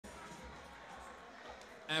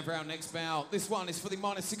And for our next bout, this one is for the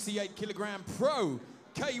 -68kg Pro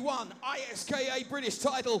K1 ISKA British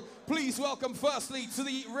title. Please welcome firstly to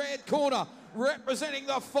the red corner, representing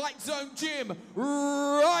the Fight Zone Gym,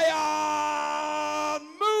 Ryan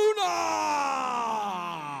Moona!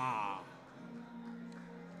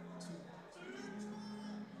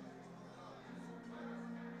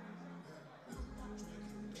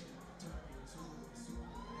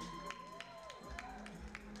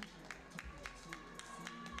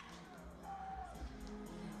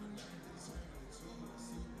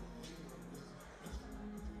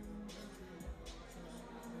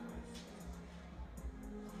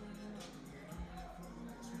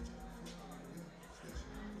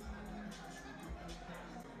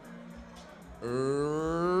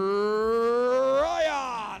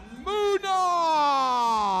 Ryan Moona!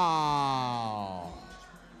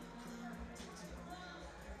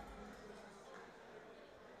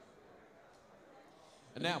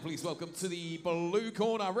 And now please welcome to the blue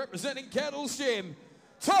corner, representing Keddles Gym,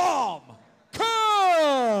 Tom Kirk!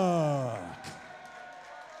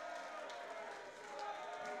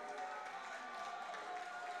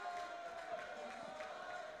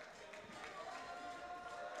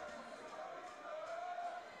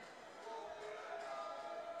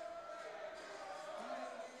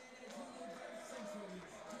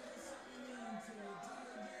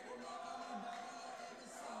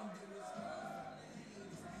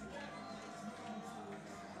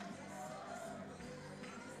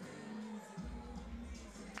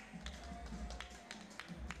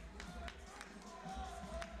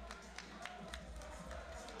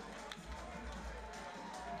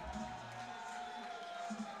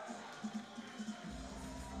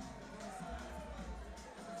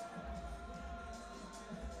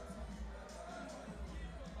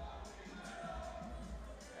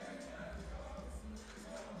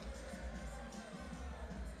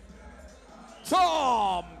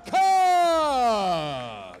 Tom Kirk!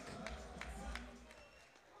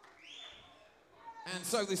 And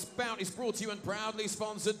so this bout is brought to you and proudly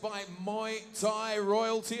sponsored by Muay Thai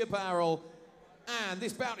Royalty Apparel. And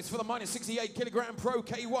this bout is for the -68kg Pro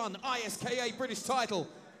K1 ISKA British title,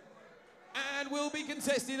 and will be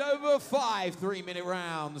contested over 5 3-minute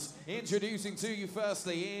rounds. Introducing to you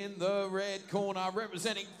firstly in the red corner,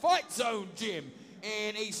 representing Fight Zone Gym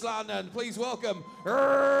in East London, please welcome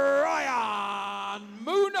Ryan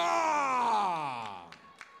Moona!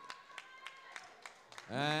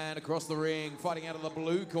 And across the ring, fighting out of the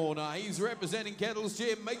blue corner, he's representing Keddles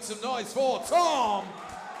Gym. Make some noise for Tom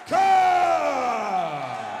Kirk!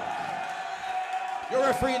 Your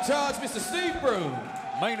referee in charge, Mr. Steve Broom.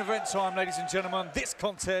 Main event time, ladies and gentlemen. This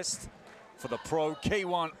contest for the Pro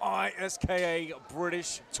K1 ISKA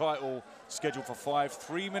British title, scheduled for 5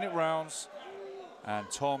 3-minute rounds. And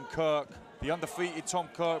Tom Kirk, the undefeated Tom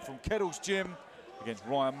Kirk from Keddles Gym, against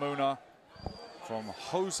Ryan Moona from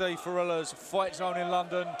Jose Farella's Fight Zone in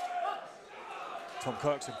London. Tom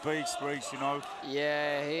Kirk's a beast, Reece, you know.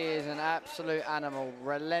 Yeah, he is an absolute animal.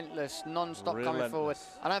 Relentless, non-stop coming forward.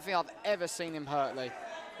 I don't think I've ever seen him hurt, Lee.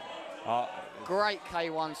 Great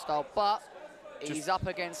K1 style, but he's up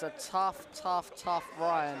against a tough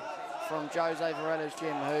Ryan from Jose Farella's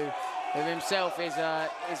gym, who himself is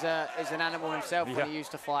an animal himself when he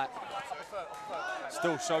used to fight.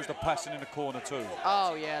 Still shows the passion in the corner too.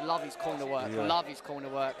 Oh yeah, love his corner work. Love his corner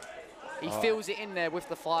work. He feels it in there with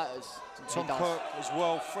the fighters. Tom Kirk as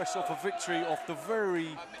well, fresh off a victory off the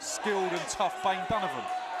very skilled and tough Bane Donovan.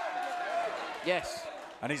 Yes.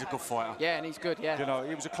 And he's a good fighter. Yeah, and he's good, yeah. You know,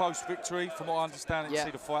 it was a close victory from what I understand. I didn't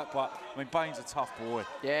see the fight, but I mean, Bane's a tough boy.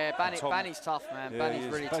 Yeah, Banny's tough, man. Yeah, Banny's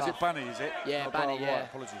really tough. Is it Banny, is it? Yeah, Banny, yeah.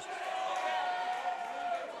 Apologies.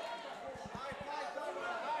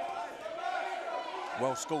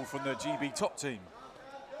 Well schooled from the GB top team.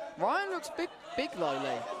 Ryan looks big though,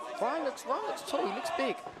 Lee. Ryan looks tall, he looks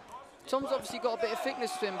big. Tom's obviously got a bit of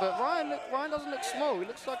thickness to him, but Ryan doesn't look small. He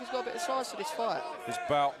looks like he's got a bit of size to this fight. This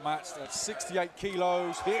bout matched at 68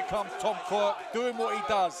 kilos. Here comes Tom Kirk doing what he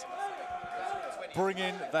does.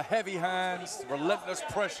 Bringing the heavy hands, relentless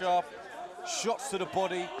pressure, shots to the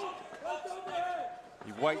body.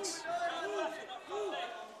 He waits.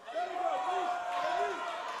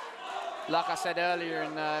 Like I said earlier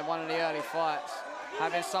in one of the early fights,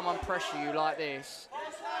 having someone pressure you like this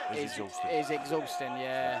is exhausting,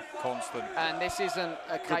 yeah. Constant. And this isn't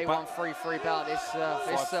a K1 3-3 bout, this is a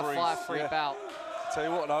 5-3 bout. Tell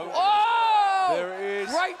you what though. Oh! There it is.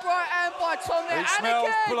 Great right hand by Tom there. He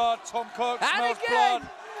smells blood. Tom Kirk smells blood.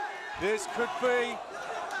 This could be.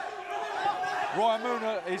 Ryan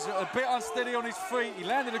Moona is a bit unsteady on his feet. He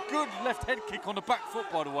landed a good left head kick on the back foot,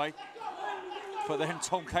 by the way. But then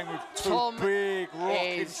Tom came with two big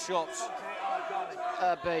rocking shots.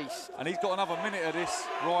 A beast. And he's got another minute of this,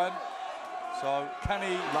 Ryan. So can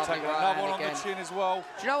he take another one on the chin as well?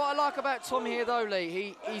 Do you know what I like about Tom here though,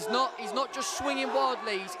 Lee? He's not just swinging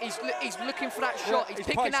wildly. He's looking for that shot. He's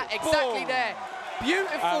picking that exactly there.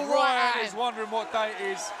 Beautiful and right hand. Is wondering what day it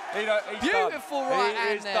is. Beautiful right hand.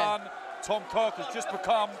 He is done. Tom Kirk has just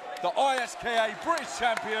become the ISKA British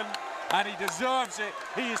champion, and he deserves it.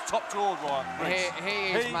 He is top drawer, Ryan.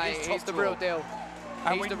 He is, mate. He's the real deal.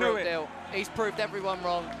 He's the real deal. He's proved everyone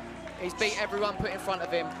wrong. He's beat everyone put in front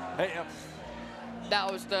of him.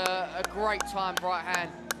 That was a great time right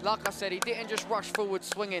hand. Like I said, he didn't just rush forward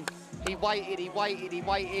swinging. He waited, he waited, he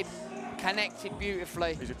waited. Connected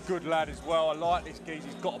beautifully. He's a good lad as well. I like this geez.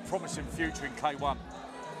 He's got a promising future in K1.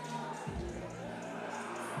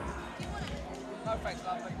 No thanks,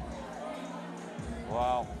 lovely.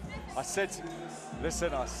 Wow. I said to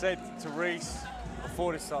Reese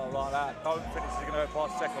before this started like that, don't think this is going to go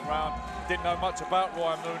past second round. Didn't know much about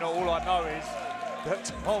Ryan Moona. All I know is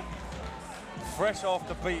that Tom, fresh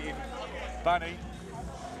after beating Bunny,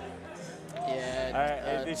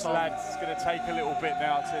 this lad's going to take a little bit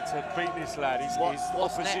now to beat this lad. His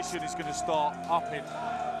opposition is going to start upping.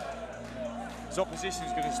 His opposition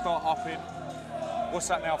is going to start upping. What's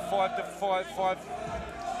that now? Five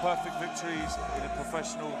perfect victories in a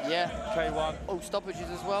professional K1. All stoppages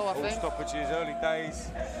as well, I think. All stoppages, early days.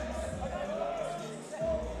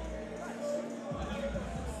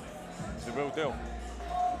 It's the real deal.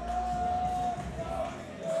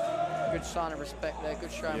 Good sign of respect there,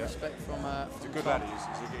 good showing respect from He's a good lad,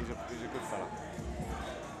 he's a good fella.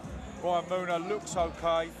 Ryan Moona looks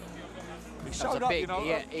okay. He showed up, you know.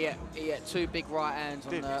 He had two big right hands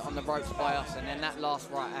on the ropes by us, and then that last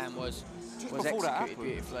right hand was executed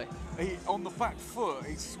beautifully. On the back foot,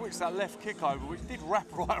 he switched that left kick over, which did wrap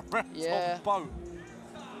right around Tom's boat.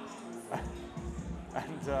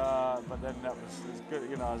 And but then that was as good,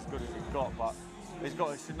 you know, as good as he got. But he's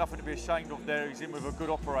nothing to be ashamed of there. He's in with a good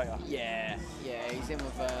operator. Yeah, he's in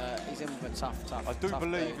with a tough. I do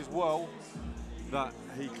believe as well that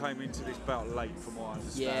he came into this bout late, from what I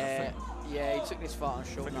understand. Yeah, he took this fight on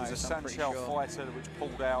short notice. It was a Sanchal fighter which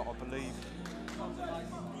pulled out, I believe.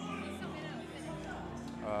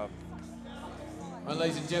 And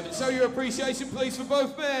ladies and gentlemen, show your appreciation, please, for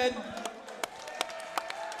both men.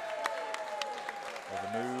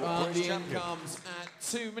 The end comes at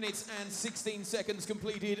 2 minutes and 16 seconds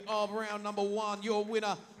completed of round number one. Your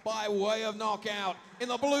winner by way of knockout in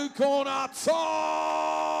the blue corner,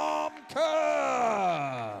 Tom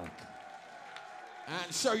Kirk.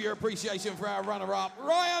 And show your appreciation for our runner-up,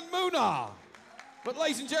 Ryan Moona. But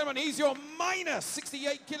ladies and gentlemen, he's your minus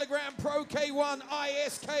 68 kilogram Pro K1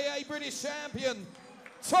 ISKA British champion,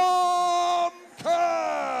 Tom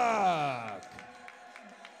Kirk.